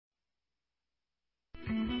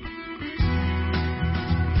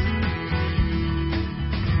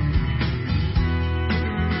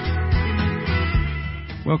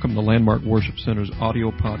Welcome to Landmark Worship Center's audio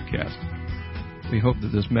podcast. We hope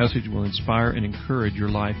that this message will inspire and encourage your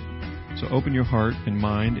life. So open your heart and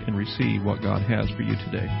mind and receive what God has for you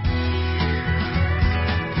today.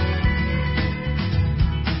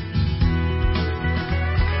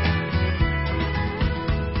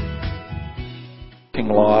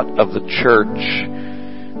 Lot of the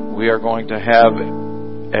church. We are going to have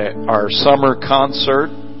our summer concert.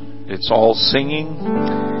 It's all singing,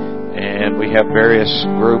 and we have various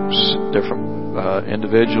groups, different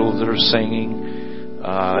individuals that are singing,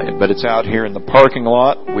 but it's out here in the parking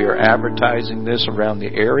lot. We are advertising this around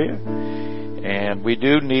the area, and we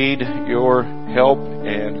do need your help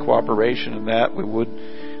and cooperation in that. We would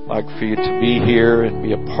like for you to be here and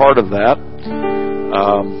be a part of that.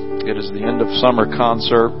 It is the end of summer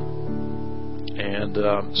concert, and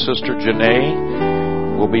Sister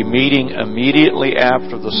Janae will be meeting immediately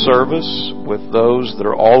after the service with those that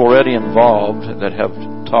are already involved, that have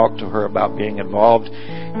talked to her about being involved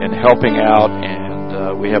in helping out,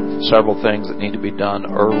 and we have several things that need to be done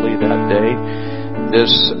early that day.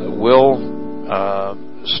 This will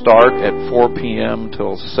start at 4 p.m.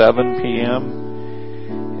 till 7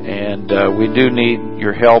 p.m., and we do need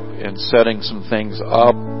your help in setting some things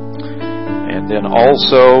up. And then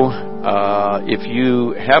also, if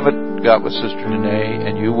you haven't got with Sister Janae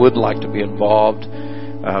and you would like to be involved,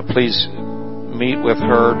 please meet with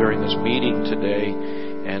her during this meeting today,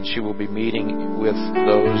 and she will be meeting with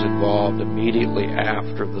those involved immediately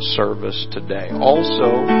after the service today.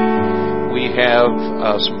 Also, we have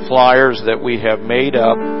some flyers that we have made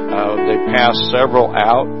up. They passed several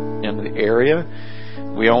out in the area.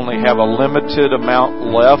 We only have a limited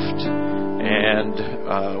amount left, and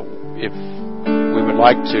if we would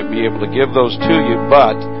like to be able to give those to you,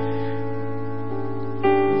 but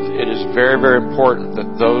it is very, very important that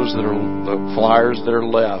those that are the flyers that are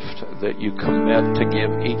left, that you commit to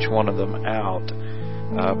give each one of them out,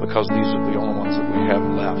 because these are the only ones that we have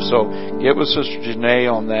left. So get with Sister Janae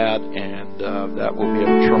on that, and that will be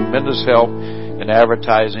a tremendous help in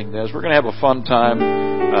advertising this. We're going to have a fun time,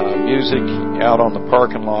 music out on the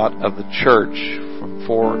parking lot of the church from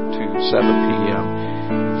 4 to 7 p.m.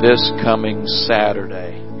 this coming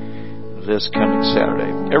Saturday.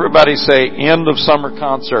 Everybody say, end of summer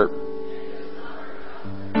concert.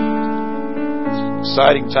 It's an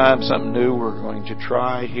exciting time, something new we're going to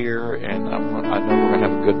try here, and I know we're going to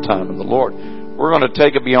have a good time in the Lord. We're going to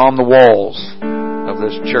take it beyond the walls of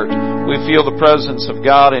this church. We feel the presence of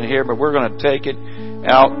God in here, but we're going to take it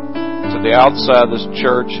out to the outside of this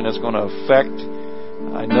church, and it's going to affect,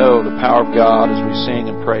 I know the power of God as we sing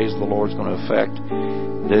and praise the Lord is going to affect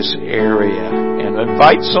this area. And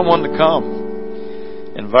invite someone to come.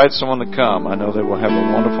 I know they will have a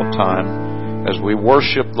wonderful time as we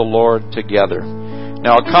worship the Lord together.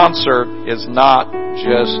 Now, a concert is not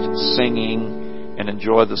just singing and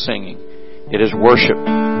enjoy the singing. It is worship.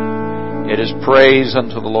 It is praise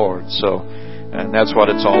unto the Lord. And that's what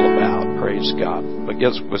it's all about. Praise God. But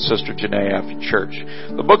get with Sister Janae after church.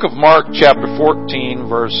 The book of Mark, chapter 14,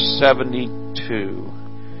 verse 72.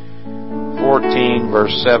 14,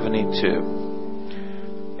 verse 72.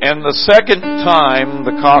 And the second time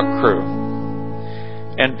the cock crew,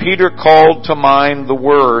 and Peter called to mind the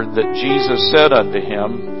word that Jesus said unto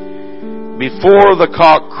him, Before the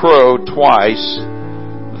cock crow twice,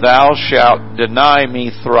 thou shalt deny me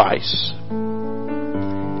thrice.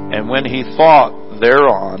 And when he thought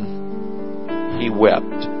thereon, he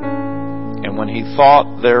wept.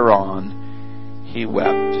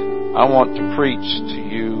 I want to preach to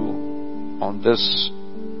you on this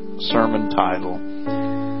sermon title,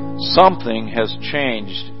 Something Has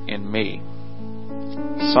Changed in Me.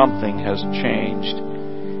 Something has changed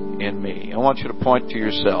in me. I want you to point to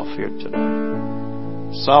yourself here today.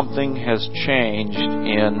 Something has changed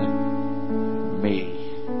in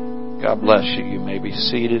me. God bless you. You may be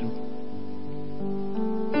seated.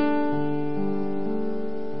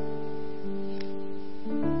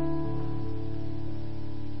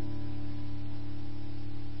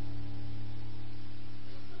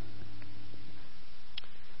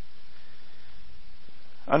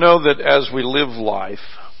 I know that as we live life,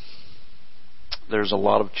 there's a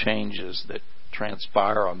lot of changes that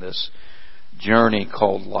transpire on this journey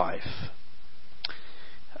called life.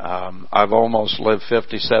 I've almost lived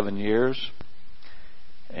 57 years,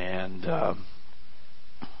 and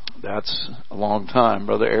that's a long time.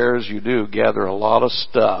 Brother Ayers, you do gather a lot of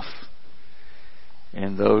stuff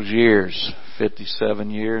in those years, 57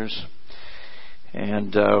 years.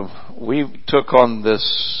 And we took on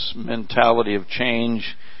this mentality of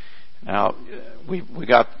change. Now, we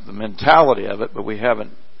got the mentality of it, but we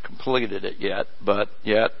haven't completed it yet. But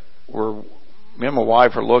yet, we're me and my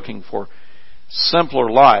wife are looking for simpler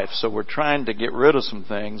life. So we're trying to get rid of some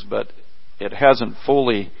things, but it hasn't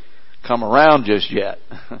fully come around just yet.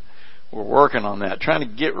 We're working on that, trying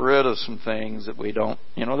to get rid of some things that we don't,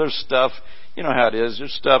 there's stuff, you know how it is,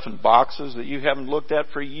 there's stuff in boxes that you haven't looked at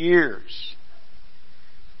for years.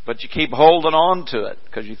 But you keep holding on to it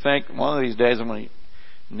because you think one of these days I'm going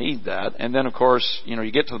to need that. And then, of course,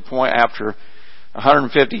 you get to the point after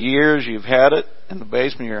 150 years you've had it in the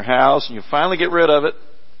basement of your house and you finally get rid of it.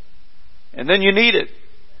 And then you need it.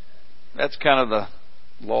 That's kind of the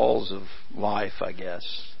laws of life, I guess.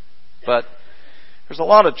 But there's a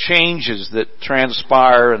lot of changes that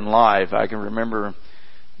transpire in life. I can remember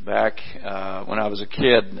back when I was a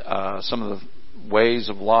kid, some of the ways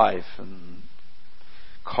of life and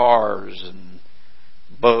cars and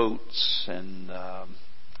boats and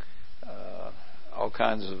all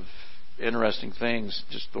kinds of interesting things,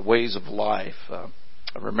 just the ways of life. I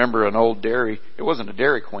remember an old dairy. It wasn't a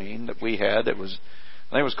Dairy Queen that we had. I think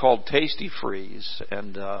it was called Tasty Freeze,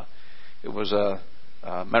 and it was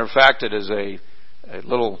matter of fact, it is a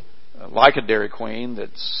little like a Dairy Queen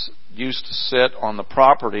that's used to sit on the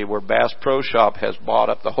property where Bass Pro Shop has bought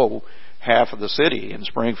up the whole half of the city in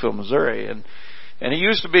Springfield, Missouri, and it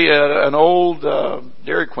used to be an old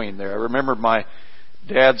Dairy Queen there. I remember my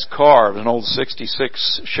dad's car. It was an old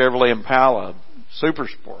 '66 Chevrolet Impala Super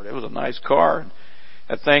Sport. It was a nice car. And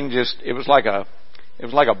that thing it was like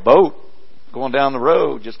a boat going down the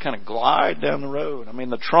road, just kind of glide down the road. I mean,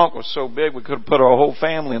 the trunk was so big we could have put our whole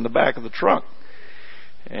family in the back of the trunk.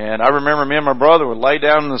 And I remember me and my brother would lay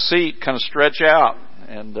down in the seat, kind of stretch out,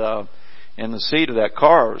 and in the seat of that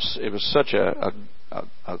car, it was such a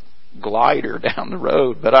glider down the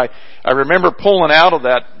road. But I remember pulling out of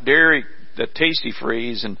that Tasty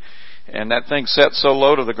Freeze, and that thing set so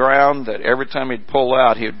low to the ground that every time he'd pull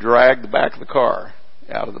out, he would drag the back of the car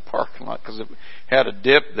out of the parking lot because it had a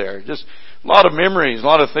dip there. Just a lot of memories, a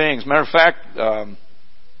lot of things. Matter of fact,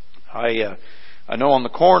 I know on the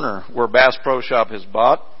corner where Bass Pro Shop has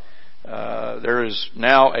bought, there is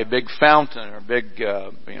now a big fountain, or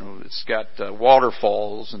it's got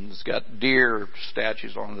waterfalls and it's got deer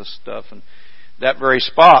statues on this stuff. And that very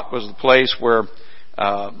spot was the place where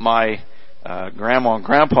my grandma and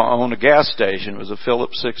grandpa owned a gas station. It was a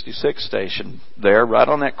Phillips 66 station there, right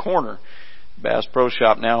on that corner. Bass Pro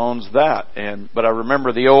Shop now owns that. But I remember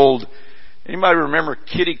anybody remember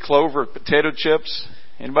Kitty Clover potato chips?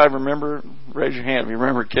 Anybody remember? Raise your hand if you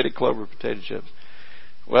remember Kitty Clover potato chips.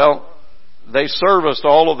 Well, they serviced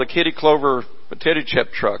all of the Kitty Clover potato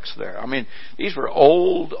chip trucks there. I mean, these were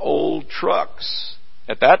old trucks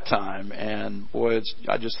at that time. And boy,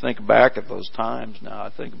 I just think back at those times now.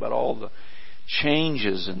 I think about all the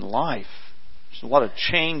changes in life. There's a lot of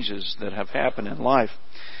changes that have happened in life.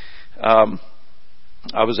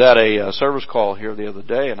 I was at a service call here the other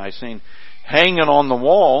day, and I seen hanging on the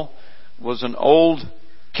wall was an old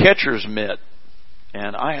catcher's mitt.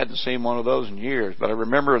 And I hadn't seen one of those in years. But I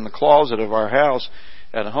remember in the closet of our house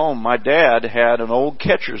at home, my dad had an old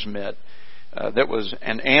catcher's mitt that was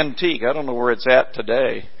an antique. I don't know where it's at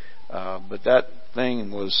today, but that thing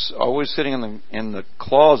was always sitting in the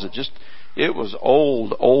closet. It was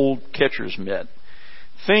old catcher's mitt.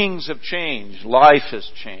 Things have changed. Life has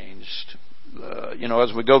changed.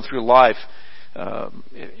 As we go through life,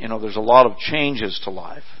 there's a lot of changes to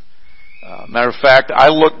life. Matter of fact, I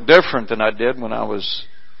look different than I did when I was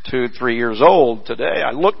 2-3 years old today.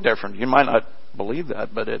 I look different. You might not believe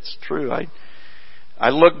that, but it's true. I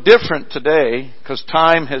look different today because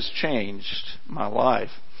time has changed my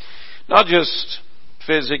life. Not just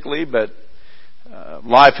physically, but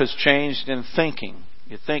life has changed in thinking.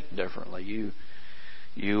 You think differently. You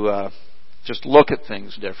just look at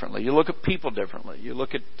things differently. You look at people differently. You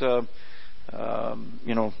look at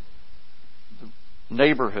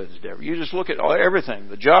neighborhoods different. You just look at everything,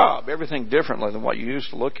 the job, everything differently than what you used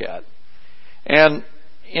to look at. And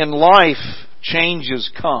in life, changes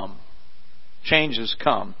come. Changes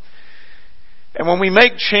come. And when we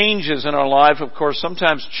make changes in our life, of course,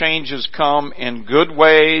 sometimes changes come in good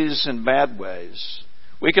ways and bad ways.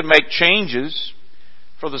 We can make changes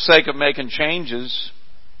for the sake of making changes,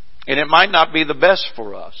 and it might not be the best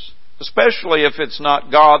for us, especially if it's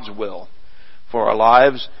not God's will for our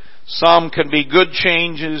lives. Some can be good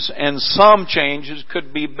changes, and some changes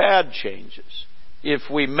could be bad changes if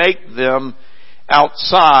we make them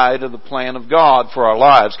outside of the plan of God for our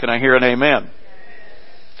lives. Can I hear an amen?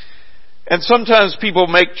 And sometimes people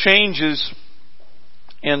make changes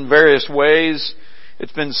in various ways.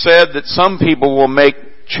 It's been said that some people will make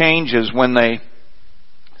changes when they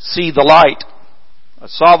see the light. I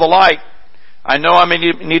saw the light. I know I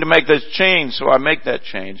need to make this change, so I make that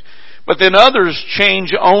change. But then others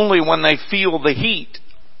change only when they feel the heat.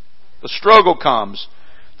 The struggle comes,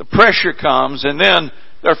 the pressure comes, and then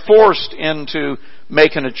they're forced into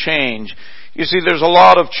making a change. You see, there's a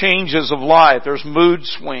lot of changes of life. There's mood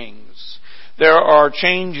swings. There are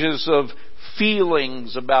changes of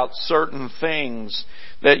feelings about certain things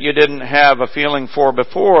that you didn't have a feeling for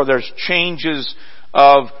before. There's changes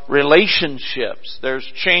of relationships.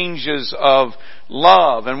 There's changes of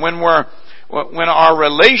love. And when our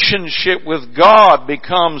relationship with God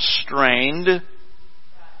becomes strained,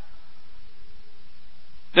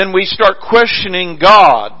 then we start questioning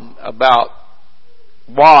God about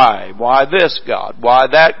why? Why this, God? Why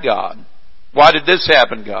that, God? Why did this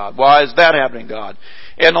happen, God? Why is that happening, God?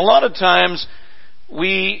 And a lot of times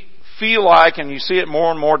we feel like, and you see it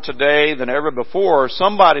more and more today than ever before,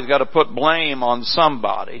 somebody's got to put blame on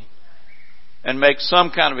somebody and make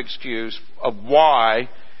some kind of excuse of why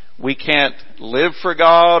we can't live for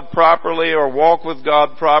God properly or walk with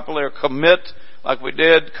God properly or commit like we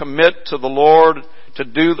did, commit to the Lord to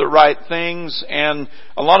do the right things. And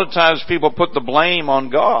a lot of times people put the blame on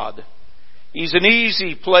God. He's an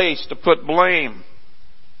easy place to put blame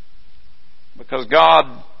because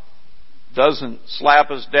God doesn't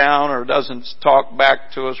slap us down or doesn't talk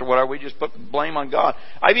back to us or whatever. We just put blame on God.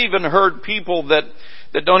 I've even heard people that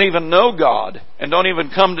don't even know God and don't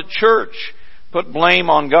even come to church put blame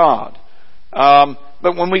on God.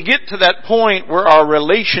 But when we get to that point where our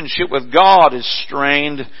relationship with God is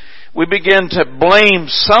strained, we begin to blame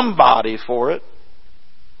somebody for it.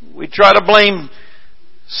 We try to blame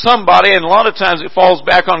somebody, and a lot of times it falls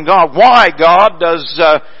back on God. Why, God,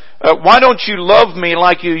 why don't you love me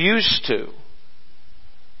like you used to?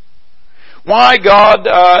 Why, God,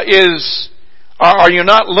 are you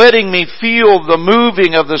not letting me feel the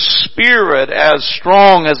moving of the Spirit as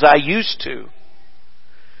strong as I used to?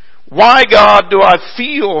 Why, God, do I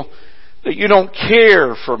feel that you don't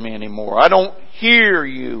care for me anymore? I don't hear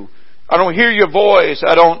you. I don't hear your voice.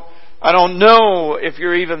 I don't know if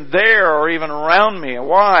you're even there or even around me.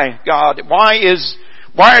 Why, God? Why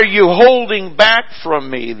are you holding back from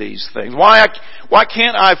me these things? Why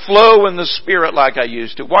can't I flow in the Spirit like I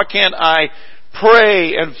used to? Why can't I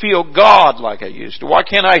pray and feel God like I used to? Why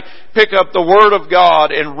can't I pick up the Word of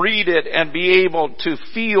God and read it and be able to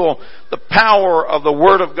feel the power of the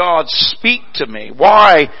Word of God speak to me?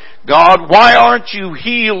 Why, God, why aren't you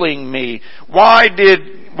healing me? Why,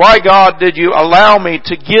 God, did you allow me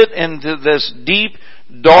to get into this deep,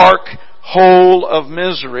 dark hole of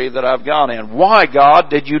misery that I've gone in? Why, God,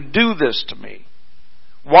 did you do this to me?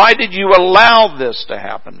 Why did you allow this to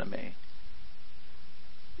happen to me?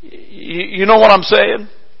 You know what I'm saying?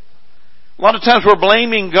 A lot of times we're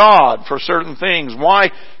blaming God for certain things. Why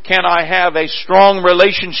can't I have a strong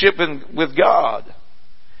relationship with God?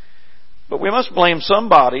 But we must blame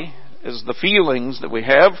somebody as the feelings that we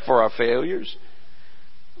have for our failures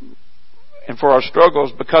and for our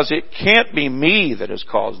struggles, because it can't be me that has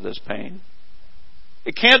caused this pain.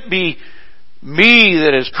 It can't be me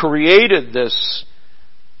that has created this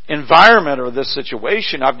environment or this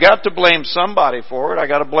situation. I've got to blame somebody for it. I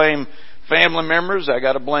got to blame family members. I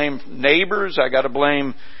got to blame neighbors. I got to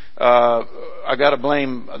blame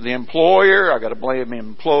the employer. I got to blame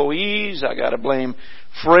employees. I got to blame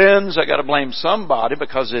friends. I got to blame somebody,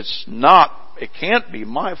 because it can't be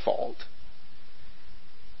my fault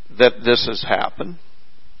that this has happened.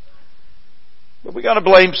 But we got to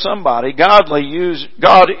blame somebody. God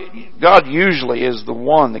usually is the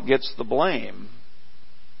one that gets the blame.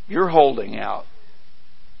 You're holding out.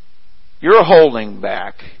 You're holding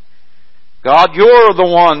back. God, you're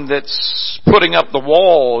the one that's putting up the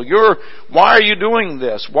wall. Why are you doing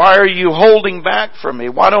this? Why are you holding back from me?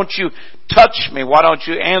 Why don't you touch me? Why don't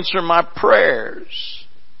you answer my prayers?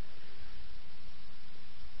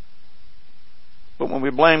 But when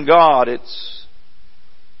we blame God,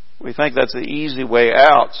 we think that's the easy way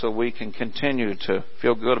out so we can continue to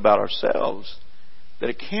feel good about ourselves. That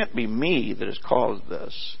it can't be me that has caused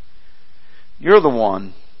this. You're the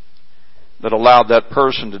one that allowed that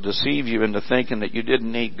person to deceive you into thinking that you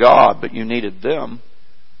didn't need God, but you needed them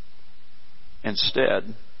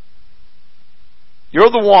instead.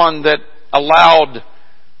 You're the one that allowed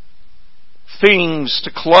things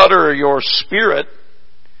to clutter your spirit.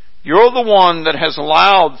 You're the one that has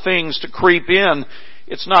allowed things to creep in.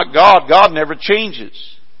 It's not God. God never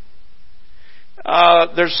changes.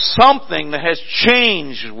 There's something that has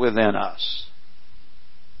changed within us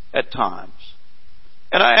at times.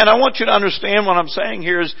 And I want you to understand what I'm saying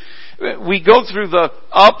here is we go through the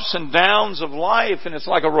ups and downs of life, and it's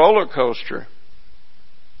like a roller coaster.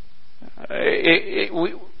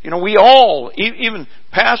 We all, even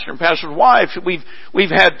pastor and pastor's wife, we've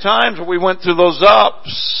had times where we went through those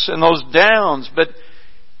ups and those downs, but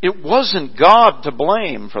it wasn't God to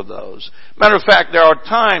blame for those. Matter of fact, there are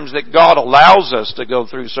times that God allows us to go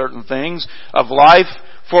through certain things of life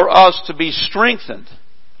for us to be strengthened.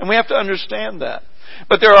 And we have to understand that.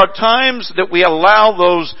 But there are times that we allow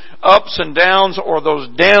those ups and downs or those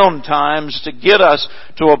down times to get us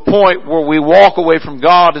to a point where we walk away from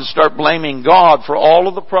God and start blaming God for all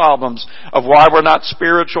of the problems of why we're not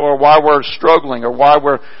spiritual or why we're struggling or why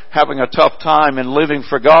we're having a tough time in living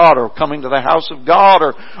for God or coming to the house of God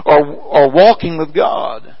or walking with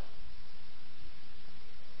God.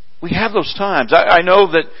 We have those times. I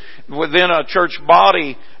know that within a church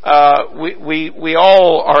body, we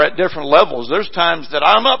all are at different levels. There's times that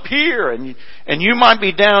I'm up here and you might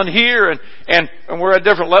be down here and we're at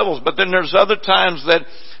different levels. But then there's other times that,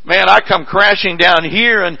 man, I come crashing down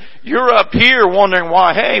here and you're up here wondering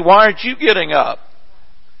why. Hey, why aren't you getting up?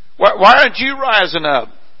 Why aren't you rising up?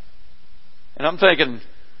 And I'm thinking,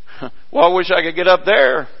 well, I wish I could get up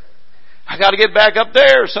there. I got to get back up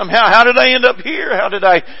there somehow. How did I end up here? How did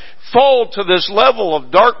I fall to this level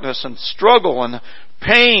of darkness and struggle and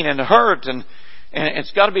pain and hurt? And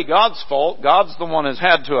it's got to be God's fault. God's the one who's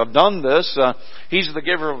had to have done this. He's the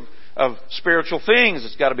giver of spiritual things.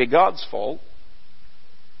 It's got to be God's fault.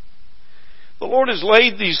 The Lord has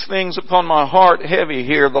laid these things upon my heart heavy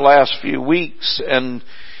here the last few weeks, and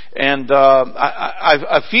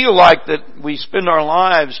I feel like that we spend our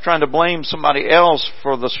lives trying to blame somebody else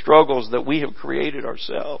for the struggles that we have created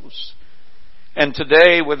ourselves. And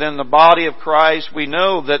today, within the body of Christ, we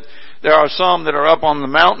know that there are some that are up on the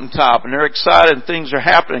mountaintop and they're excited and things are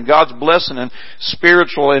happening. God's blessing and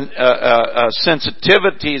spiritual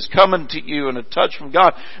sensitivity is coming to you and a touch from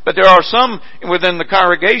God. But there are some within the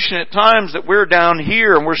congregation at times that we're down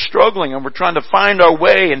here and we're struggling and we're trying to find our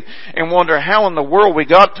way and wonder how in the world we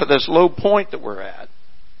got to this low point that we're at.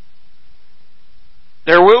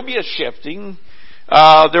 There will be a shifting.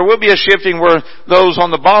 There will be a shifting where those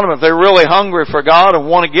on the bottom, if they're really hungry for God and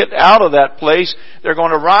want to get out of that place, they're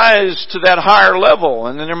going to rise to that higher level.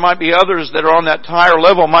 And then there might be others that are on that higher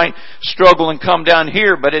level might struggle and come down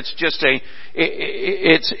here, but it's just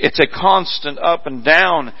it's a constant up and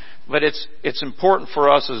down. But it's important for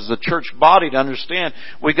us as the church body to understand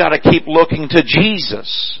we got to keep looking to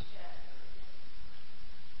Jesus.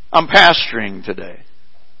 I'm pastoring today.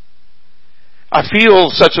 I feel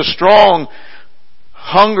such a strong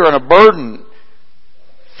hunger and a burden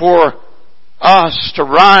for us to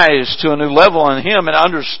rise to a new level in Him and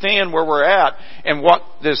understand where we're at and what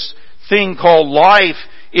this thing called life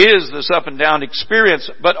is, this up and down experience,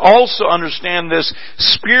 but also understand this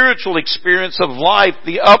spiritual experience of life.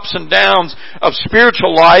 The ups and downs of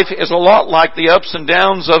spiritual life is a lot like the ups and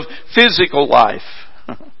downs of physical life.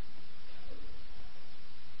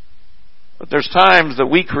 But there's times that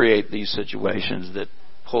we create these situations that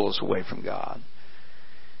pull us away from God.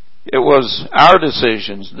 It was our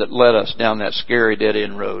decisions that led us down that scary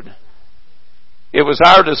dead-end road. It was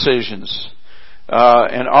our decisions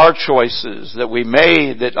and our choices that we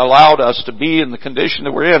made that allowed us to be in the condition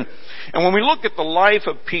that we're in. And when we look at the life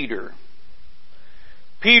of Peter,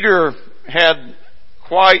 Peter had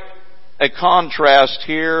quite a contrast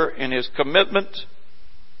here in his commitment,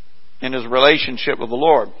 in his relationship with the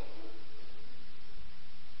Lord.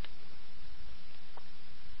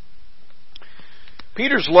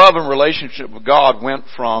 Peter's love and relationship with God went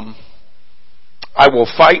from, I will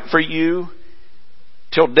fight for you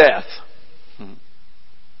till death,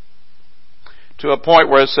 to a point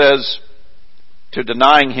where it says, to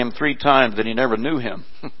denying Him 3 times that he never knew Him.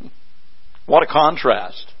 What a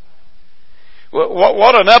contrast.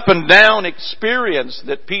 What an up and down experience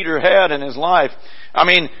that Peter had in his life. I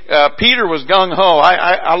mean, Peter was gung-ho.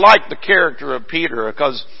 I like the character of Peter,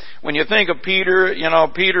 because when you think of Peter,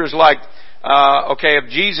 Peter's like, okay, if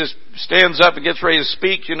Jesus stands up and gets ready to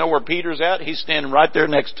speak, you know where Peter's at? He's standing right there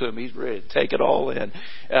next to him. He's ready to take it all in.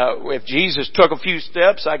 If Jesus took a few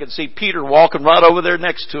steps, I could see Peter walking right over there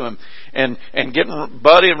next to him and getting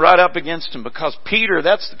buddying right up against him, because Peter,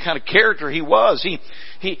 that's the kind of character he was.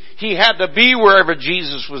 He had to be wherever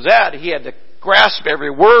Jesus was at. He had to grasp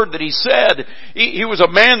every word that He said. He was a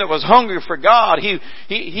man that was hungry for God. He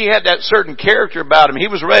had that certain character about him. He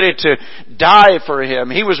was ready to die for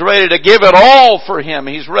Him. He was ready to give it all for Him.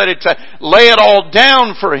 He's ready to lay it all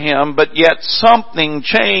down for Him. But yet something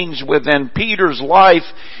changed within Peter's life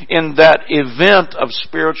in that event of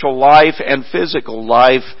spiritual life and physical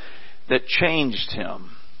life that changed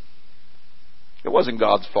him. It wasn't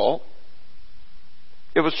God's fault.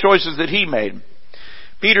 It was choices that he made.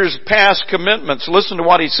 Peter's past commitments. Listen to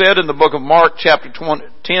what he said in the book of Mark chapter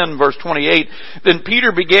 10 verse 28. Then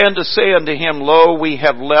Peter began to say unto him, Lo, we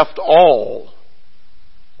have left all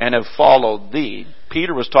and have followed thee.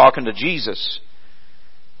 Peter was talking to Jesus.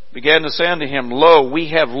 Began to say unto him, Lo,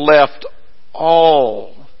 we have left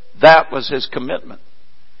all. That was his commitment.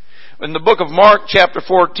 In the book of Mark chapter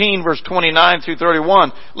 14 verse 29 through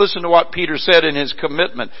 31, listen to what Peter said in his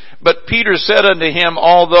commitment. But Peter said unto him,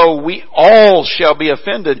 Although we all shall be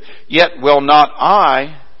offended, yet will not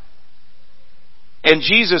I. And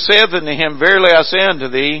Jesus saith unto him, Verily I say unto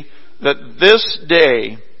thee, that this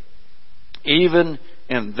day, even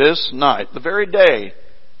in this night, the very day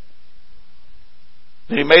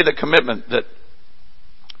that he made the commitment, that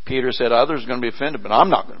Peter said, others are going to be offended, but I'm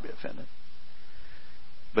not going to be offended.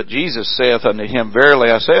 But Jesus saith unto him, Verily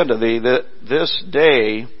I say unto thee, that this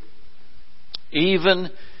day, even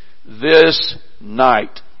this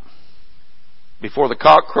night, before the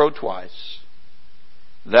cock crow twice,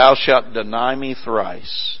 thou shalt deny me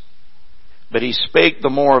thrice. But he spake the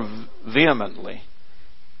more vehemently,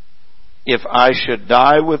 If I should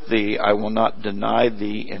die with thee, I will not deny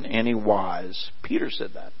thee in any wise. Peter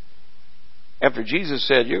said that. After Jesus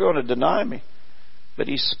said, You're going to deny me. But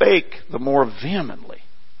he spake the more vehemently,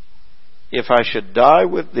 If I should die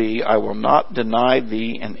with thee, I will not deny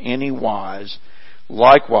thee in any wise.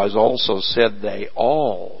 Likewise also said they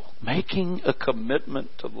all, making a commitment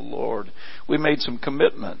to the Lord. We made some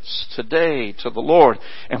commitments today to the Lord.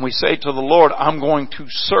 And we say to the Lord, I'm going to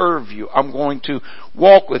serve you. I'm going to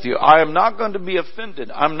walk with you. I am not going to be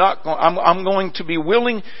offended. I'm going to be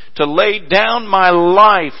willing to lay down my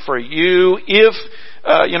life for you if,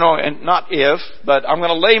 and not if, but I'm going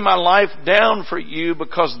to lay my life down for you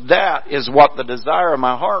because that is what the desire of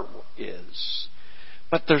my heart is.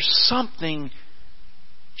 But there's something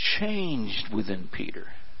changed within Peter.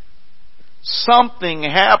 Something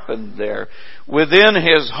happened there within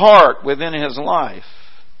his heart, within his life.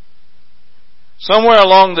 Somewhere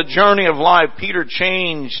along the journey of life, Peter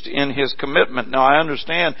changed in his commitment. Now I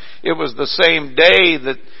understand it was the same day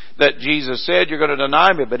that Jesus said, You're going to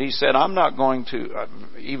deny me. But he said, I'm not going to,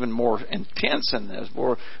 even more intense in this,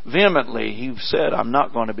 more vehemently, he said, I'm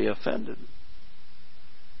not going to be offended.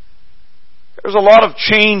 There's a lot of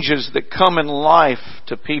changes that come in life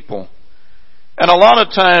to people. And a lot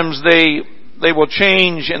of times they will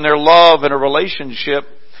change in their love in a relationship.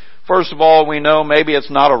 First of all, we know maybe it's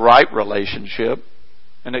not a right relationship.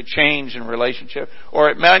 And they change in relationship. Or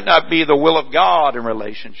it might not be the will of God in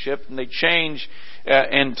relationship. And they change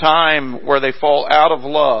in time where they fall out of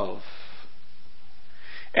love.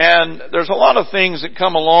 And there's a lot of things that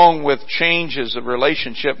come along with changes of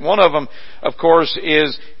relationship. One of them, of course,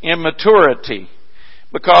 is immaturity.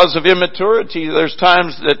 Because of immaturity, there's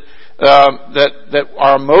times that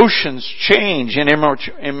our emotions change in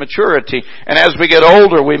immaturity. And as we get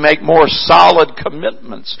older, we make more solid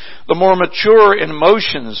commitments. The more mature in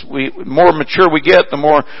emotions, more mature we get, the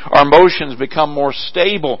more our emotions become more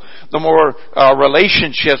stable. The more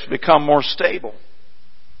relationships become more stable.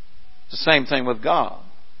 It's the same thing with God.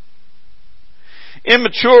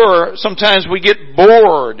 Immature, sometimes we get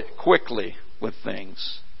bored quickly with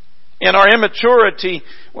things. In our immaturity,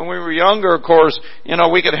 when we were younger, of course,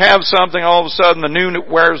 we could have something, all of a sudden the new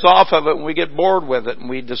wears off of it and we get bored with it and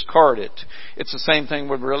we discard it. It's the same thing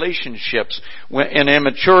with relationships. In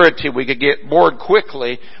immaturity, we could get bored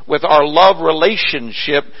quickly with our love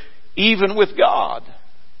relationship, even with God.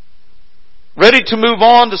 Ready to move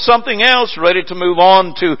on to something else, ready to move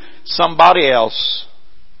on to somebody else.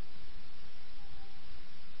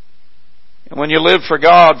 And when you live for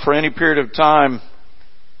God for any period of time,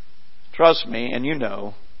 trust me, and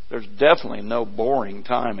there's definitely no boring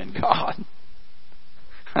time in God.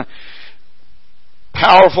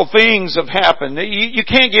 Powerful things have happened. You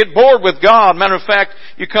can't get bored with God. Matter of fact,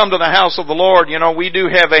 you come to the house of the Lord, we do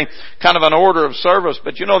have a kind of an order of service,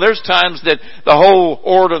 but there's times that the whole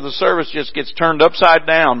order of the service just gets turned upside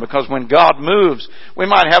down because when God moves, we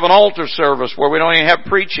might have an altar service where we don't even have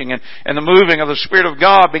preaching and the moving of the Spirit of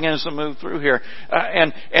God begins to move through here.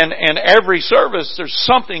 And every service, there's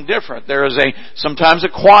something different. There is sometimes a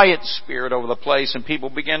quiet spirit over the place and people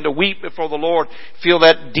begin to weep before the Lord, feel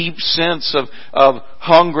that deep sense of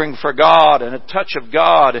hungering for God and a touch of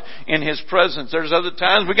God in His presence. There's other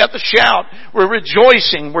times we got to shout. We're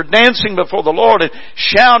rejoicing. We're dancing before the Lord and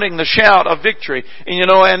shouting the shout of victory.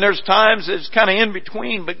 And there's times it's kind of in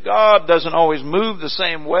between, but God doesn't always move the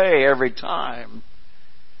same way every time.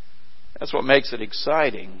 That's what makes it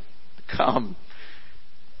exciting to come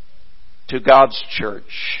to God's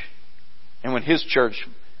church. And when His church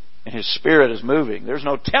and His Spirit is moving, there's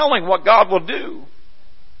no telling what God will do.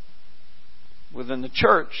 within the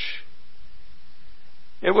church.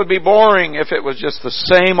 It would be boring if it was just the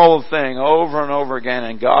same old thing over and over again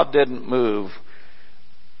and God didn't move.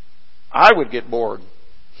 I would get bored.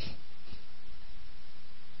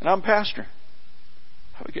 And I'm a pastor.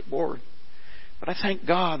 I would get bored. But I thank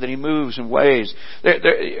God that He moves in ways.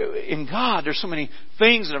 In God, there's so many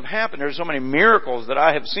things that have happened. There's so many miracles that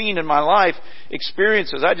I have seen in my life,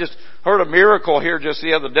 experiences. I just heard a miracle here just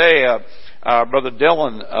the other day. Brother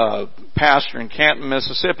Dylan, pastor in Canton,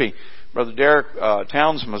 Mississippi. Brother Derek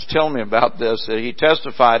Townsend was telling me about this, that he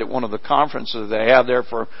testified at one of the conferences they have there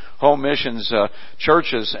for home missions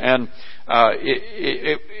churches. And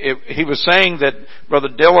he was saying that Brother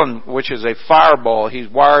Dylan, which is a fireball, he's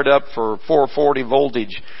wired up for 440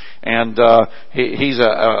 voltage. And he's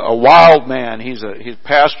a wild man. He's a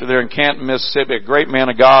pastor there in Canton, Mississippi, a great man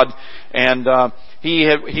of God. And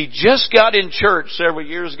he just got in church several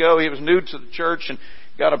years ago. He was new to the church and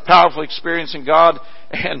got a powerful experience in God.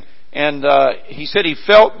 And he said he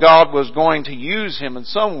felt God was going to use him in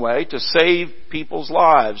some way to save people's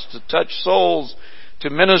lives, to touch souls, to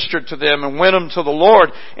minister to them and win them to the Lord.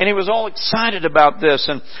 And he was all excited about this.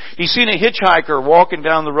 And he's seen a hitchhiker walking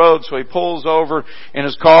down the road, so he pulls over in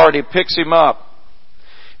his car and he picks him up.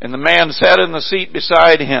 And the man sat in the seat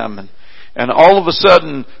beside him. And all of a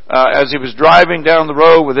sudden, as he was driving down the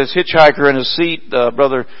road with his hitchhiker in his seat,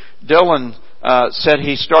 Brother Dylan said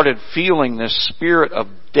he started feeling this spirit of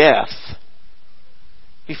death.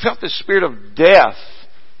 He felt this spirit of death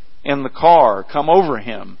in the car come over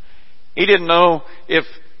him. He didn't know if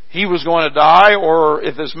he was going to die or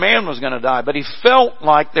if this man was going to die, but he felt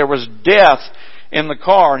like there was death in the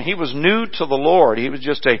car, and he was new to the Lord. He was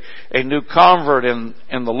just a new convert in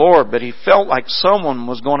the Lord, but he felt like someone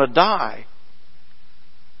was going to die.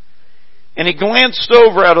 And he glanced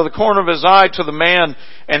over out of the corner of his eye to the man,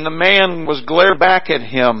 and the man was glaring back at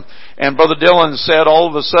him. And Brother Dylan said all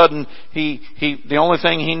of a sudden, the only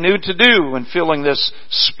thing he knew to do when feeling this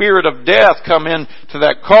spirit of death come into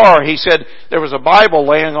that car, he said there was a Bible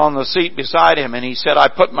laying on the seat beside him. And he said, I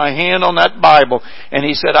put my hand on that Bible, and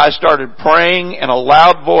he said, I started praying in a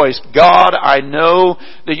loud voice, God, I know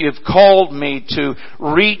that you've called me to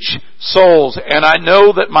reach souls, and I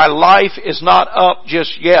know that my life is not up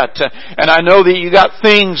just yet, and I know that you got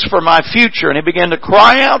things for my future. And he began to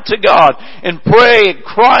cry out to God and pray and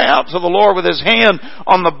cry out to the Lord with his hand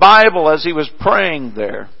on the Bible as he was praying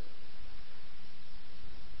there.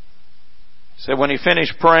 He said when he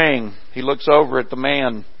finished praying, he looks over at the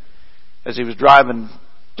man as he was driving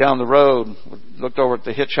down the road, looked over at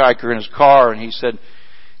the hitchhiker in his car, and he said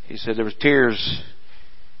there was tears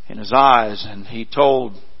in his eyes, and he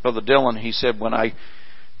told Brother Dylan, he said,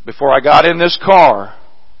 before I got in this car,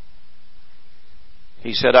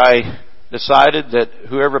 he said, I decided that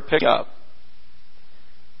whoever picked up,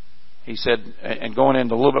 he said, and going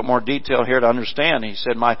into a little bit more detail here to understand, he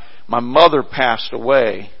said, my mother passed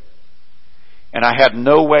away, and I had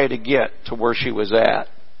no way to get to where she was at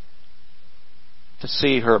to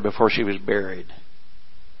see her before she was buried.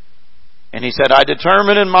 And he said, I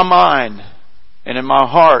determined in my mind and in my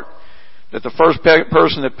heart that the first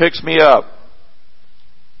person that picks me up,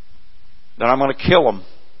 that I'm going to kill them,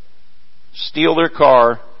 steal their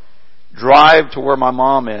car, drive to where my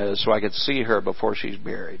mom is so I could see her before she's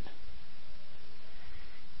buried.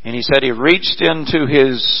 And he said he reached into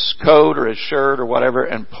his coat or his shirt or whatever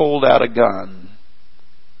and pulled out a gun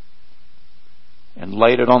and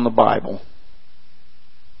laid it on the Bible.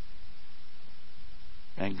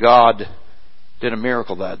 And God did a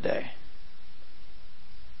miracle that day.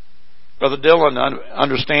 Brother Dylan,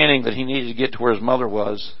 understanding that he needed to get to where his mother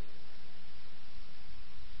was,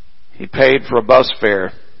 he paid for a bus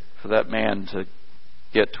fare for that man to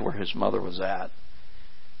get to where his mother was at.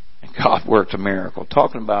 And God worked a miracle.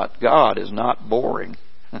 Talking about God is not boring.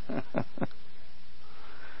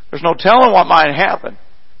 There's no telling what might happen.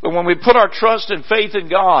 But when we put our trust and faith in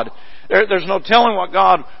God, there's no telling what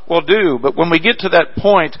God will do. But when we get to that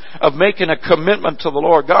point of making a commitment to the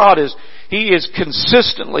Lord, He is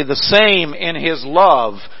consistently the same in His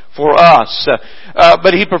love for us.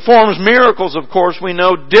 But He performs miracles, of course, we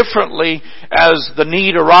know differently as the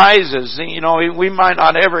need arises. You know, we might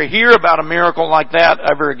not ever hear about a miracle like that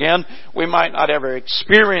ever again. We might not ever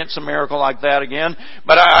experience a miracle like that again.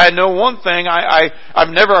 But I know one thing, I've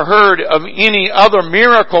never heard of any other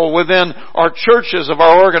miracle within our churches of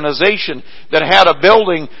our organization that had a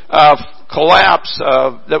building collapse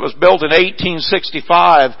that was built in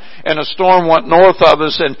 1865, and a storm went north of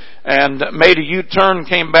us and made a U-turn,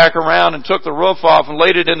 came back around and took the roof off and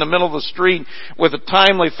laid it in the middle of the street with a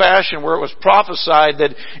timely fashion where it was prophesied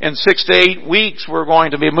that in 6 to 8 weeks we're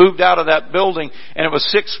going to be moved out of that building. And it was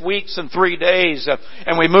 6 weeks and 3 days.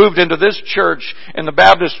 And we moved into this church, and the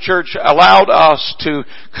Baptist church allowed us to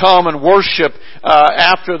come and worship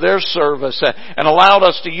after their service, and allowed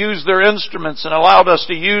us to use their instruments, and allowed us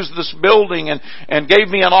to use this building, and gave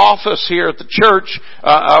me an office here at the church,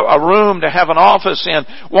 a room to have an office in.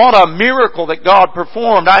 What a miracle that God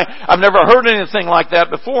performed. I've never heard anything like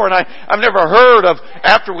that before, and I've never heard of,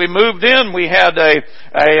 after we moved in, we had a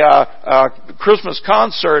Christmas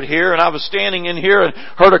concert here, and I was standing in here and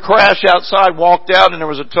heard a crash outside, walked out, and there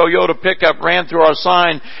was a Toyota pickup ran through our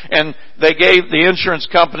sign, and the insurance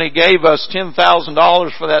company gave us $10,000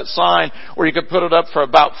 for that sign, where you could put it up for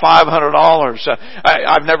about $500.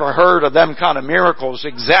 I've never heard of them kind of miracles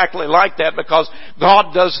exactly like that, because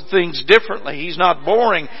God does things differently. He's not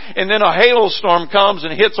boring. And then a hailstorm comes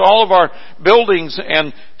and hits all of our buildings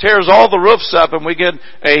and tears all the roofs up, and we get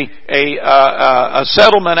a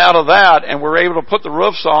settlement out of that, and we're able to put the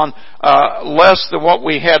roofs on less than what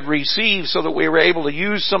we had received, so that we were able to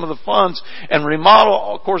use some of the funds and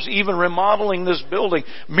remodel. Of course, even remodeling this building,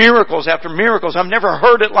 miracles after miracles. I've never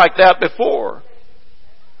heard it like that before.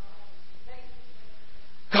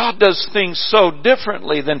 God does things so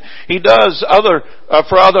differently than He does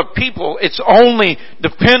for other people. It's only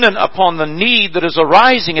dependent upon the need that is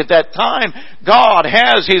arising at that time. God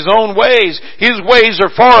has His own ways. His ways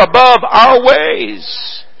are far above our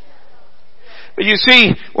ways. But you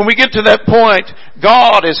see, when we get to that point,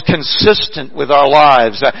 God is consistent with our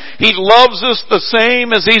lives. He loves us the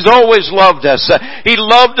same as He's always loved us. He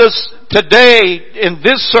loved us today in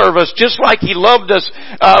this service just like He loved us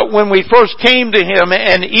when we first came to Him,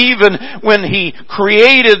 and even when He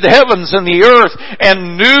created the heavens and the earth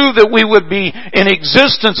and knew that we would be in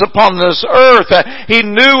existence upon this earth. He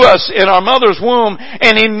knew us in our mother's womb,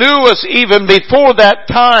 and He knew us even before that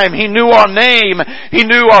time. He knew our name. He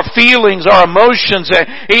knew our feelings, our emotions.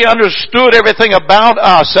 He understood everything about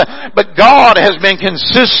us. But God has been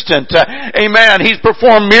consistent. Amen. He's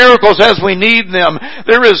performed miracles as we need them.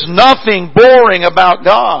 There is nothing boring about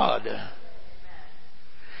God.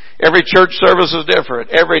 Every church service is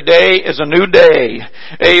different. Every day is a new day.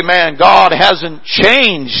 Amen. God hasn't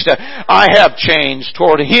changed. I have changed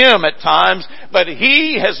toward Him at times, but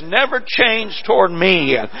He has never changed toward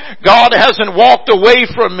me. God hasn't walked away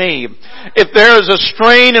from me. If there is a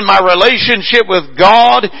strain in my relationship with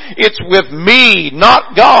God, it's with me,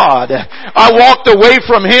 not God. I walked away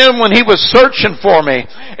from Him when He was searching for me.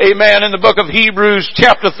 Amen. In the book of Hebrews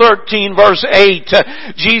chapter 13 verse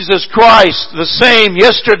 8, Jesus Christ, the same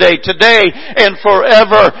yesterday, today, and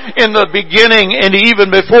forever. In the beginning and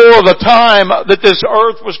even before the time that this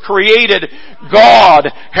earth was created,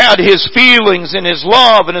 God had His feelings and His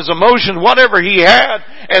love and His emotions, whatever He had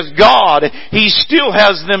as God, He still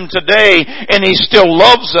has them today, and He still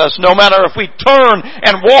loves us. No matter if we turn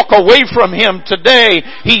and walk away from Him today,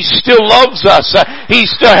 He still loves us. He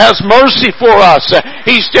still has mercy for us.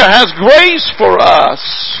 He still has grace for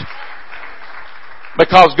us.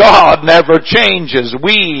 Because God never changes.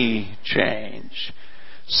 We change.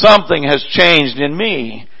 Something has changed in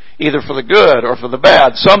me, either for the good or for the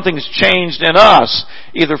bad. Something's changed in us,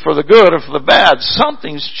 either for the good or for the bad.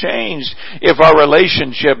 Something's changed if our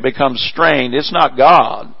relationship becomes strained. It's not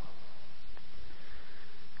God.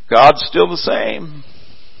 God's still the same.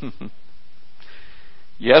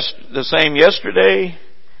 Yes, the same yesterday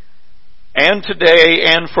and today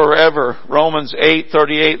and forever. Romans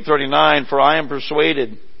 8:38-39, for I am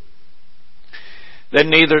persuaded that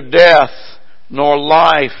neither death, nor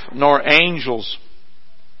life, nor angels,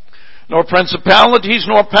 nor principalities,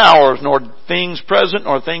 nor powers, nor things present,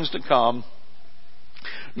 nor things to come,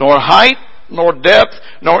 nor height, nor depth,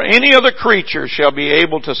 nor any other creature shall be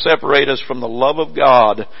able to separate us from the love of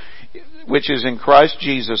God, which is in Christ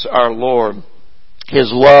Jesus our Lord.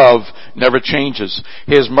 His love never changes.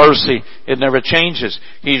 His mercy, it never changes.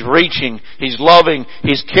 He's reaching, He's loving,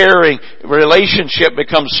 He's caring. Relationship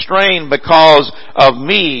becomes strained because of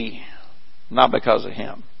me, not because of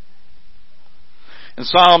Him. In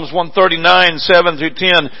Psalms 139,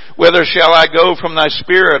 7-10, whither shall I go from Thy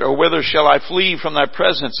Spirit, or whither shall I flee from Thy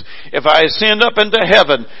presence? If I ascend up into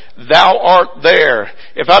heaven, Thou art there.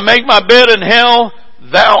 If I make my bed in hell,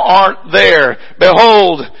 Thou art there.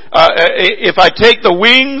 Behold, if I take the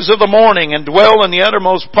wings of the morning and dwell in the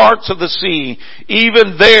uttermost parts of the sea,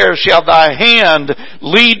 even there shall thy hand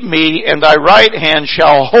lead me, and thy right hand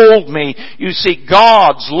shall hold me. You see,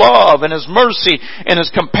 God's love and His mercy and His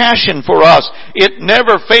compassion for us, it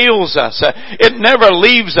never fails us. It never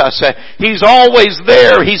leaves us. He's always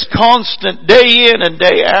there. He's constant day in and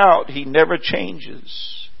day out. He never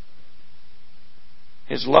changes.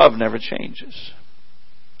 His love never changes.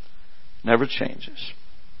 Never changes.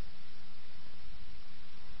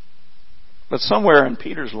 But somewhere in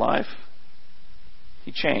Peter's life,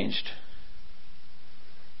 he changed.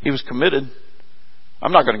 He was committed.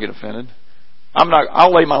 I'm not going to get offended.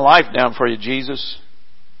 I'll lay my life down for you, Jesus.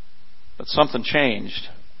 But something changed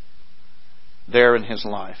there in his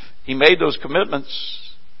life. He made those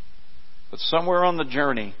commitments, but somewhere on the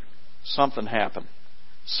journey, something happened.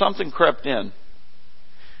 Something crept in.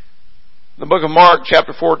 The book of Mark,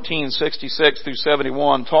 chapter 14, 66 through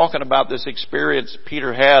 71, talking about this experience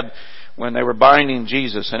Peter had when they were binding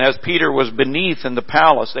Jesus. And as Peter was beneath in the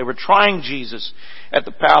palace, they were trying Jesus at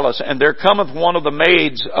the palace. And there cometh one of the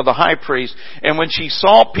maids of the high priest. And when she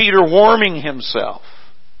saw Peter warming himself,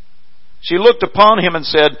 she looked upon him and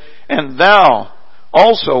said, And thou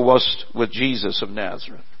also wast with Jesus of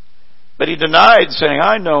Nazareth. But he denied, saying,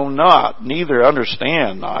 I know not, neither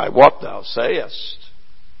understand I what thou sayest.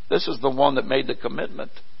 This is the one that made the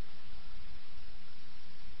commitment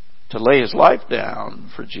to lay his life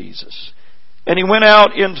down for Jesus. And he went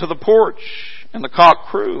out into the porch, and the cock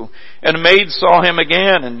crew. And a maid saw him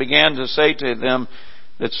again and began to say to them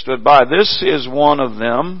that stood by, This is one of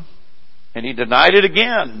them. And he denied it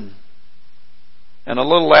again. And a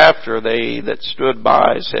little after, they that stood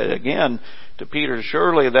by said again to Peter,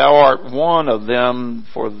 Surely thou art one of them,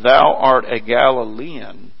 for thou art a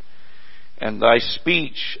Galilean. And thy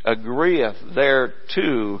speech agreeth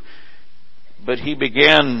thereto. But he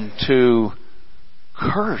began to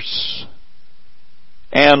curse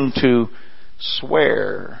and to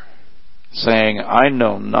swear, saying, I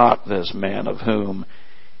know not this man of whom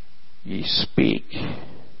ye speak.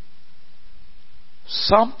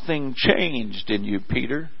 Something changed in you,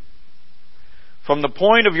 Peter. From the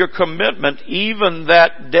point of your commitment, even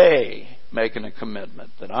that day, making a commitment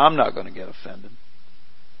that I'm not going to get offended,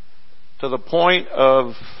 to the point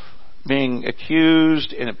of being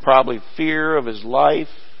accused and probably fear of his life,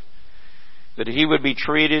 that he would be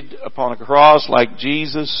treated upon a cross like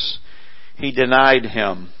Jesus, he denied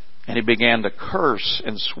him and he began to curse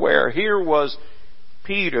and swear. Here was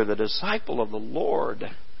Peter, the disciple of the Lord.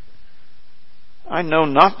 I know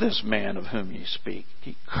not this man of whom ye speak.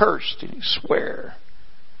 He cursed and he swore.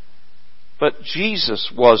 But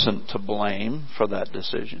Jesus wasn't to blame for that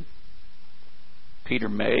decision Peter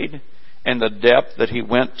made, and the depth that he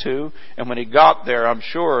went to. And when he got there, I'm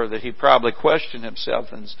sure that he probably questioned himself,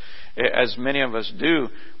 and as many of us do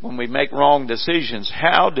when we make wrong decisions.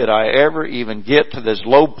 How did I ever even get to this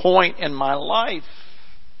low point in my life?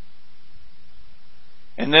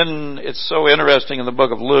 And then it's so interesting in the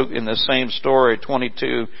book of Luke, in the same story,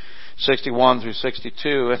 22, 61 through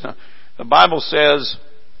 62. And the Bible says,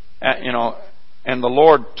 and the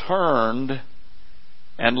Lord turned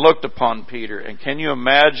and looked upon Peter. And can you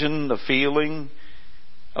imagine the feeling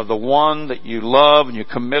of the one that you love and you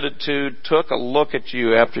committed to took a look at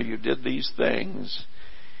you after you did these things?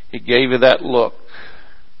 He gave you that look.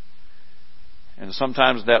 And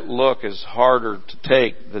sometimes that look is harder to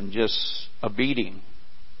take than just a beating.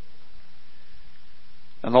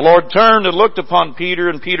 And the Lord turned and looked upon Peter,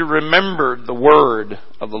 and Peter remembered the word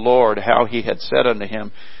of the Lord, how he had said unto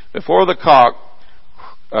him, Before the cock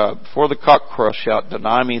crow shalt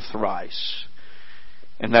deny me thrice.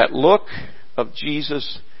 And that look of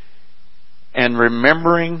Jesus, and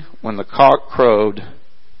remembering when the cock crowed,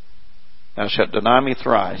 thou shalt deny me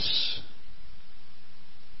thrice.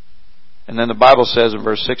 And then the Bible says in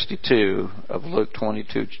verse 62 of Luke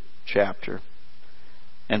 22 chapter,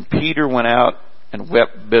 And Peter went out and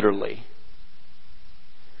wept bitterly.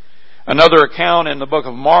 Another account in the book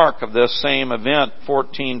of Mark of this same event,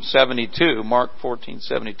 1472, Mark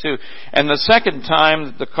 1472. And the second time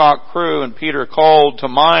that the cock crew, and Peter called to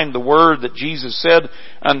mind the word that Jesus said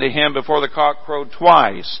unto him before the cock crowed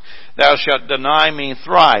twice, Thou shalt deny me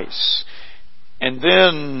thrice. And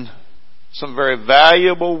then some very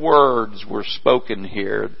valuable words were spoken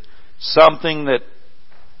here. Something that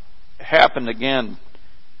happened again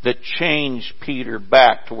that changed Peter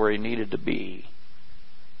back to where he needed to be.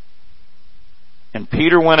 And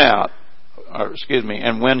Peter went out,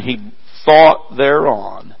 and when he thought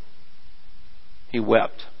thereon, he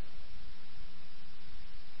wept.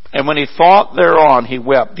 And when he thought thereon, he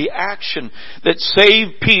wept. The action that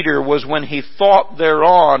saved Peter was when he thought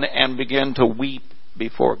thereon and began to weep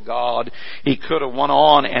before God. He could have went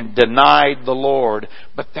on and denied the Lord.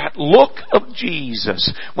 But that look of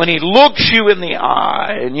Jesus, when He looks you in the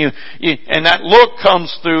eye, and that look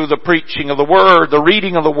comes through the preaching of the Word, the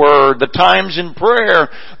reading of the Word, the times in prayer,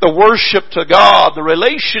 the worship to God, the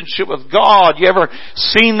relationship with God. You ever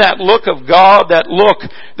seen that look of God? That look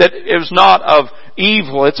that is not of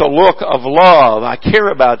evil. It's a look of love. I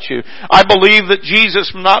care about you. I believe that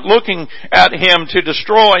Jesus was not looking at him to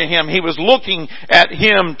destroy him. He was looking at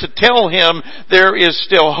him to tell him, there is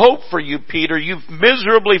still hope for you, Peter. You've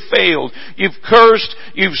miserably failed. You've cursed.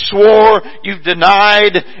 You've swore. You've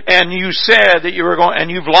denied. And you said that you were going,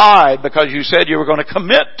 and you've lied because you said you were going to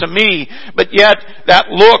commit to me. But yet,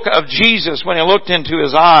 that look of Jesus, when He looked into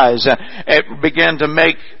his eyes, it began to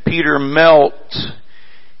make Peter melt.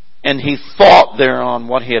 And he thought thereon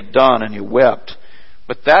what he had done, and he wept.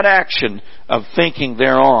 But that action of thinking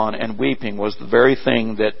thereon and weeping was the very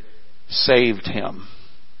thing that saved him.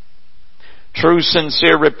 True,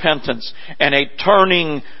 sincere repentance and a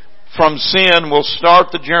turning from sin will start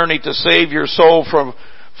the journey to save your soul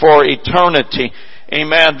for eternity.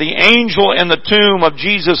 Amen. The angel in the tomb of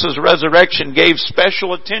Jesus' resurrection gave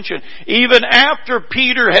special attention. Even after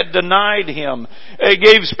Peter had denied Him, it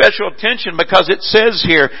gave special attention because it says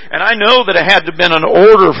here, and I know that it had to have been an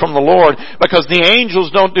order from the Lord, because the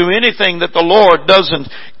angels don't do anything that the Lord doesn't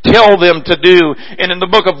tell them to do. And in the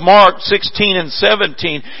book of Mark 16 and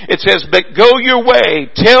 17, it says, "But go your way,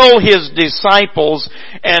 tell His disciples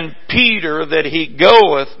and Peter that he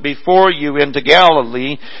goeth before you into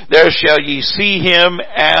Galilee. There shall ye see him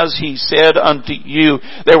as he said unto you."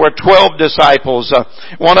 There were 12 disciples.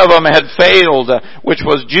 One of them had failed, which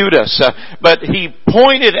was Judas. But he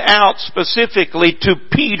pointed out specifically to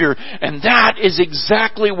Peter, and that is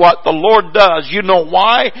exactly what the Lord does. You know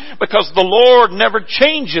why? Because the Lord never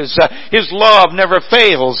changes. His love never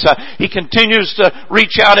fails. He continues to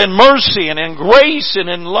reach out in mercy and in grace and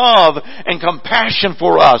in love and compassion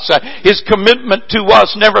for us. His commitment to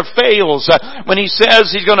us never fails. When He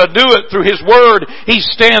says He's going to do it through His Word, He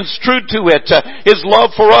stands true to it. His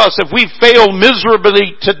love for us, if we fail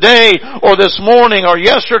miserably today or this morning or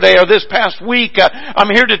yesterday or this past week,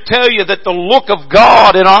 I'm here to tell you that the look of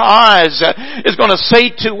God in our eyes is going to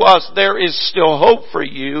say to us, there is still hope for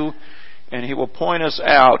you. And He will point us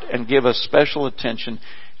out and give us special attention,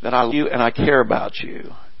 that I love you and I care about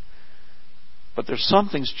you. But there's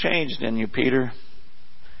something's changed in you, Peter,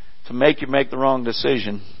 to make you make the wrong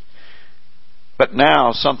decision. But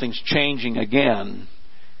now something's changing again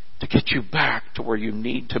to get you back to where you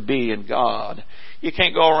need to be in God. You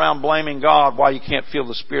can't go around blaming God why you can't feel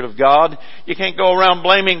the Spirit of God. You can't go around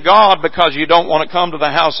blaming God because you don't want to come to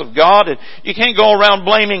the house of God. And you can't go around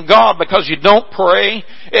blaming God because you don't pray.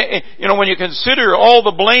 You know, when you consider all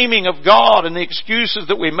the blaming of God and the excuses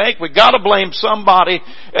that we make, we've got to blame somebody,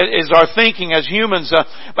 is our thinking as humans.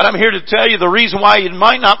 But I'm here to tell you the reason why you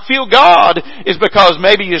might not feel God is because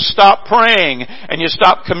maybe you stop praying and you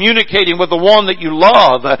stop communicating with the one that you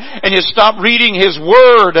love, and you stop reading His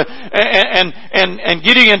Word and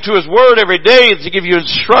getting into His Word every day to give you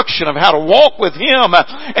instruction of how to walk with Him,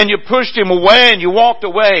 and you pushed Him away and you walked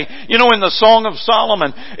away. You know, in the Song of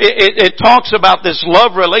Solomon, it talks about this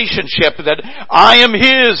love relationship, that I am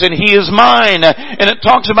His and He is mine, and it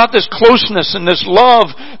talks about this closeness and this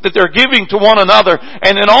love that they're giving to one another.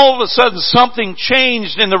 And then all of a sudden something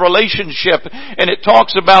changed in the relationship, and it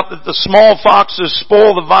talks about that the small foxes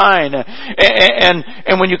spoil the vine.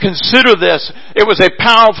 And when you consider this, it was a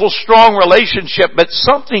powerful, strong relationship, but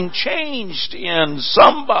something changed in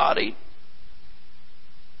somebody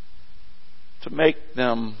to make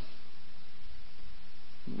them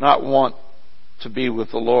not want to be with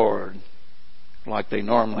the Lord like they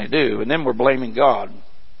normally do. And then we're blaming God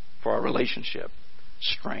for our relationship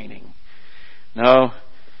straining. No,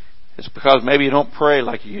 it's because maybe you don't pray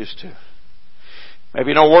like you used to. Maybe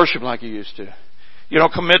you don't worship like you used to. You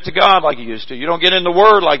don't commit to God like you used to. You don't get in the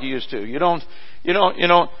Word like you used to. You don't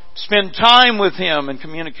spend time with Him and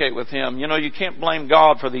communicate with Him. You know, you can't blame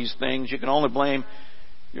God for these things. You can only blame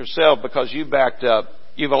yourself because you backed up.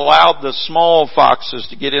 You've allowed the small foxes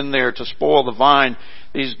to get in there to spoil the vine.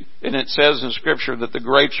 And it says in Scripture that the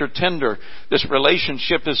grapes are tender. This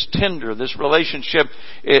relationship is tender. This relationship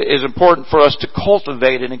is important for us to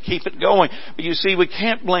cultivate it and keep it going. But you see, we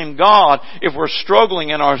can't blame God if we're struggling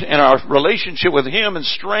in our relationship with Him and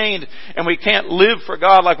strained, and we can't live for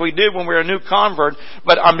God like we did when we were a new convert.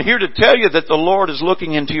 But I'm here to tell you that the Lord is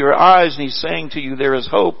looking into your eyes and He's saying to you, there is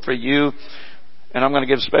hope for you. And I'm going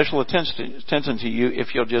to give special attention to you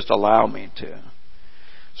if you'll just allow me to.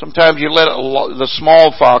 Sometimes you let the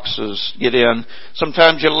small foxes get in.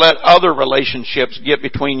 Sometimes you let other relationships get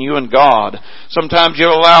between you and God. Sometimes you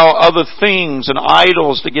allow other things and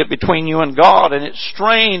idols to get between you and God, and it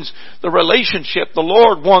strains the relationship. The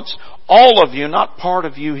Lord wants all of you, not part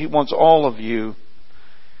of you. He wants all of you.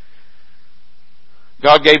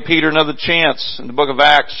 God gave Peter another chance in the book of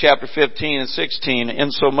Acts chapter 15 and 16,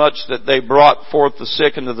 insomuch that they brought forth the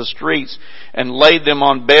sick into the streets and laid them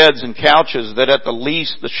on beds and couches, that at the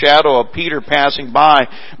least the shadow of Peter passing by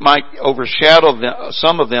might overshadow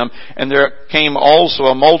some of them. And there came also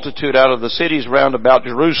a multitude out of the cities round about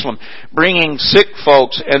Jerusalem, bringing sick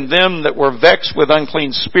folks and them that were vexed with unclean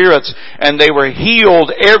spirits, and they were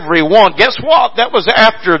healed every one. Guess what? That was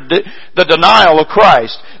after the denial of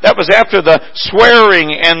Christ. That was after the swearing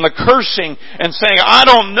and the cursing and saying, I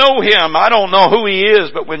don't know Him, I don't know who He is.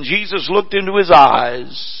 But when Jesus looked into his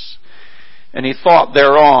eyes and he thought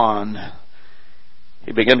thereon,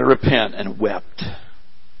 he began to repent and wept.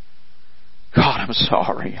 God, I'm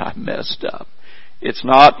sorry, I messed up. It's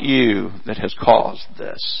not you that has caused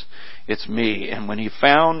this. It's me. And when he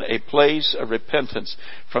found a place of repentance,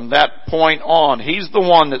 from that point on, he's the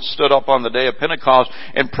one that stood up on the day of Pentecost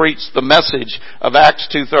and preached the message of Acts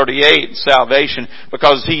 2:38, salvation,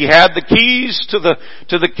 because he had the keys to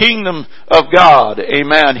the kingdom of God.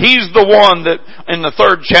 Amen. He's the one that, in the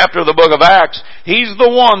 3rd chapter of the book of Acts, he's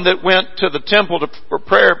the one that went to the temple for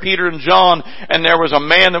prayer, Peter and John, and there was a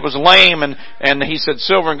man that was lame, and he said,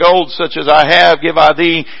 silver and gold such as I have, give I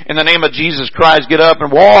thee, in the name of Jesus Christ, get up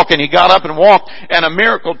and walk. And he got up and walked, and a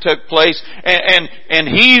miracle took place, and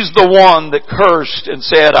he's the one that cursed and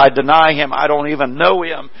said, I deny Him, I don't even know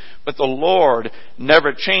Him. But the Lord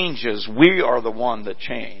never changes. We are the one that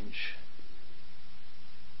change.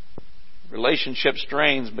 Relationship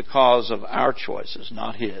strains because of our choices,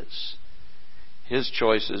 not His. His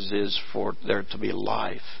choices is for there to be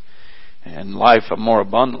life, and life more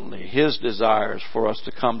abundantly. His desire is for us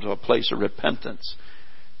to come to a place of repentance,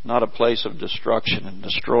 not a place of destruction and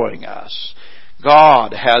destroying us.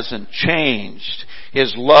 God hasn't changed.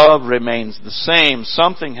 His love remains the same.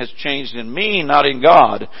 Something has changed in me, not in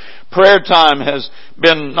God. Prayer time has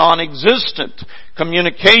been non-existent.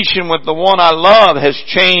 Communication with the one I love has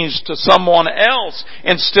changed to someone else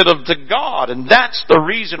instead of to God. And that's the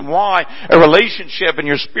reason why a relationship in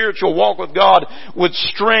your spiritual walk with God would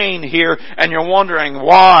strain here, and you're wondering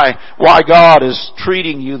why God is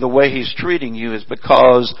treating you the way He's treating you, is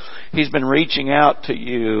because He's been reaching out to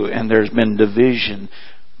you and there's been division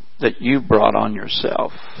that you brought on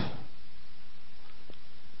yourself.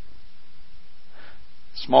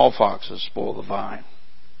 Small foxes spoil the vine.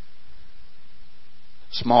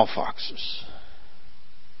 Small foxes.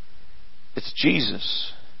 It's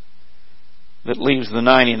Jesus that leaves the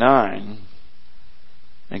 99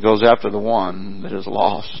 and goes after the one that is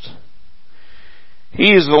lost.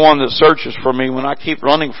 He is the one that searches for me when I keep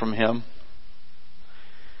running from Him.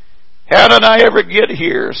 How did I ever get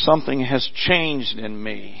here? Something has changed in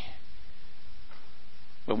me.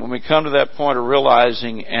 But when we come to that point of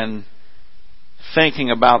realizing and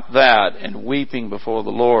thinking about that and weeping before the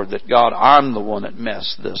Lord that, God, I'm the one that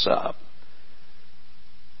messed this up,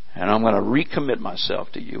 and I'm going to recommit myself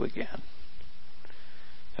to You again,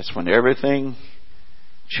 that's when everything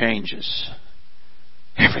changes.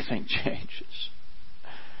 Everything changes.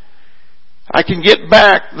 I can get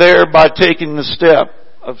back there by taking the step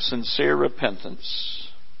of sincere repentance.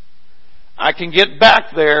 I can get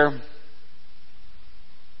back there,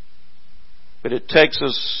 but it takes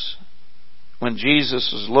us when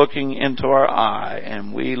Jesus is looking into our eye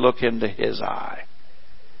and we look into His eye.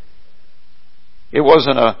 It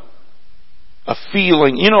wasn't a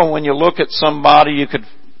feeling. You know, when you look at somebody, you could,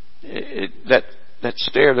 that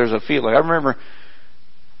stare, there's a feeling. I remember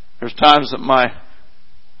there's times that my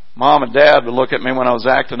mom and dad would look at me when I was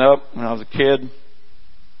acting up, when I was a kid.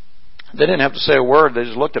 They didn't have to say a word, they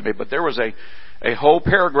just looked at me. But there was a whole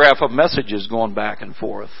paragraph of messages going back and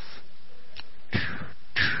forth.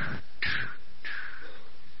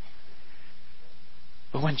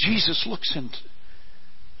 But when Jesus looks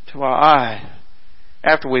into our eye,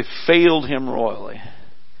 after we've failed Him royally,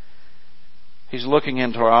 He's looking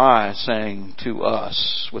into our eye saying to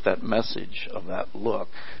us with that message of that look,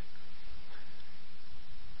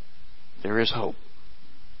 there is hope.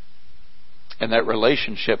 And that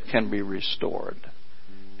relationship can be restored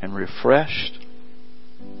and refreshed,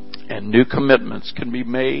 and new commitments can be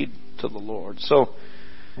made to the Lord. So,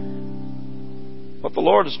 what the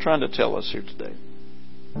Lord is trying to tell us here today,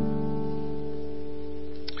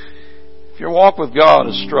 if your walk with God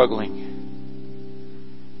is struggling,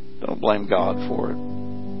 don't blame God for it.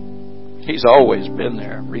 He's always been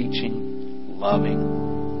there, reaching,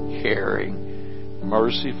 loving, caring,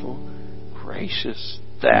 merciful, gracious.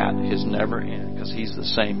 That is never end, because He's the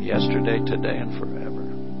same yesterday, today, and forever.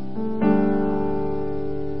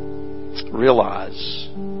 Realize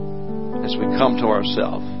as we come to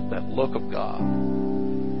ourselves, that look of God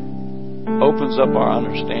opens up our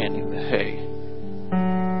understanding that, hey,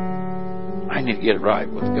 I need to get right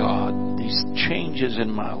with God. These changes in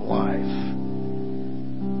my life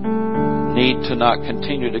need to not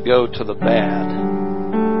continue to go to the bad.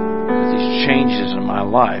 But these changes in my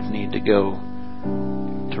life need to go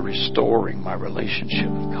to restoring my relationship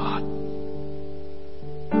with God.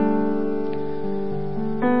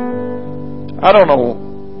 I don't know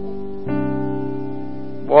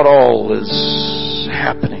what all is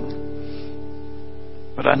happening,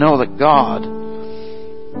 but I know that God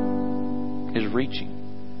is reaching.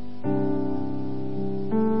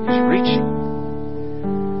 He's reaching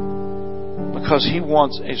because He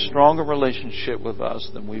wants a stronger relationship with us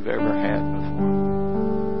than we've ever had before.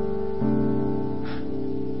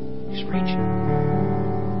 He's reaching.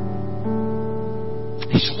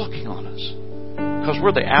 He's looking on us because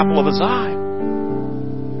we're the apple of His eye.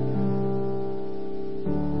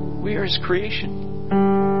 We are His creation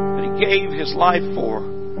that He gave His life for.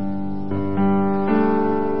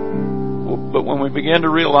 But when we begin to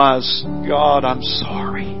realize, God, I'm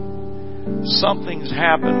sorry, something's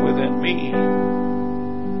happened within me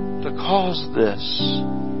to cause this,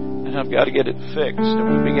 and I've got to get it fixed,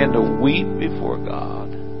 and we begin to weep before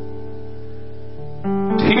God.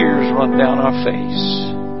 Tears run down our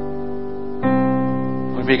face.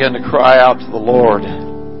 We begin to cry out to the Lord.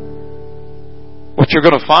 What you're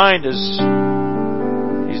going to find is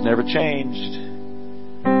He's never changed.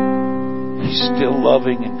 He's still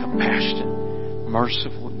loving and compassionate,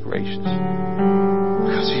 merciful and gracious.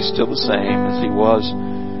 Because He's still the same as He was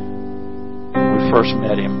when we first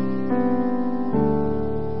met Him.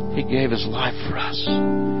 He gave His life for us,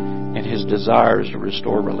 and His desire is to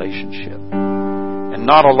restore relationship and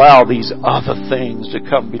not allow these other things to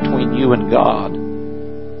come between you and God.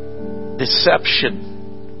 Deception,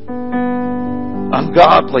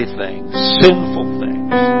 ungodly things, sinful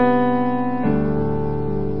things.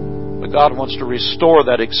 But God wants to restore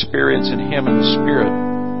that experience in Him and the Spirit.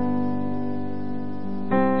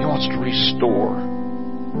 He wants to restore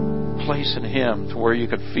a place in Him to where you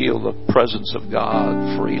can feel the presence of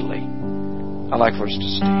God freely. I'd like for us to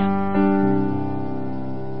stand.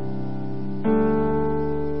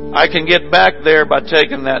 I can get back there by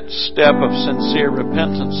taking that step of sincere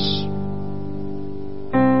repentance.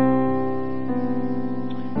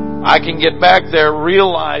 I can get back there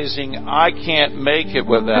realizing I can't make it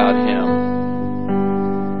without Him.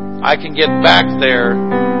 I can get back there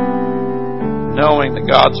knowing that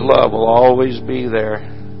God's love will always be there.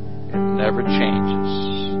 It never changes.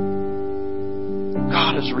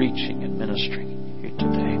 God is reaching and ministering here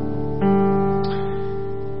today.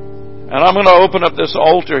 And I'm going to open up this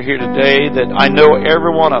altar here today that I know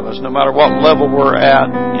every one of us, no matter what level we're at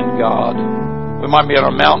in God, we might be at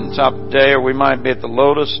our mountaintop today, or we might be at the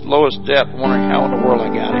lowest depth wondering how in the world I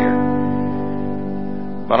got here.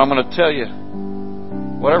 But I'm going to tell you,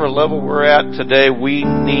 whatever level we're at today, we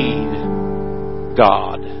need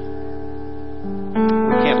God.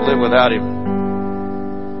 We can't live without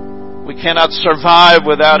Him. We cannot survive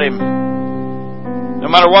without Him. No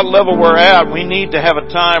matter what level we're at, we need to have a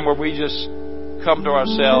time where we just come to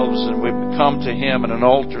ourselves and we come to Him at an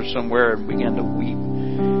altar somewhere and begin to weep.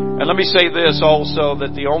 And let me say this also,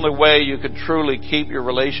 that the only way you could truly keep your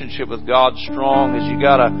relationship with God strong is you've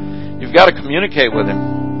got to communicate with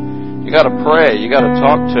Him. You got to pray. You got to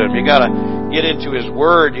talk to Him. You got to get into His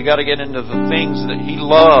Word. You got to get into the things that He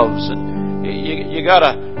loves, and you got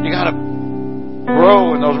to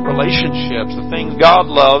grow in those relationships. The things God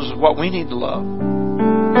loves is what we need to love.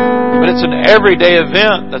 But it's an everyday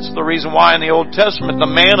event. That's the reason why in the Old Testament the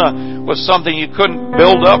manna was something you couldn't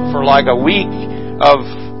build up for like a week of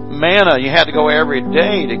manna. You had to go every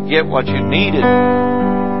day to get what you needed.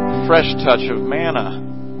 A fresh touch of manna.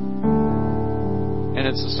 And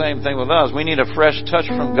it's the same thing with us. We need a fresh touch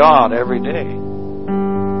from God every day.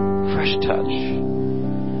 Fresh touch.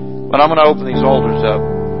 But I'm going to open these altars up.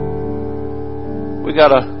 We got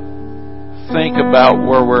to think about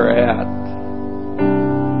where we're at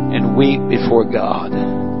and weep before God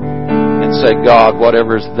and say, God,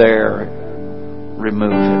 whatever's there,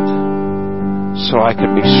 remove it, so I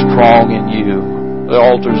can be strong in You. The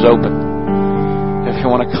altar's open. If you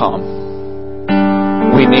want to come,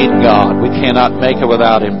 we need God. We cannot make it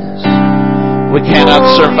without Him. We cannot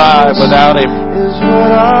survive without Him.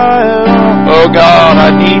 Oh God,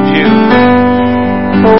 I need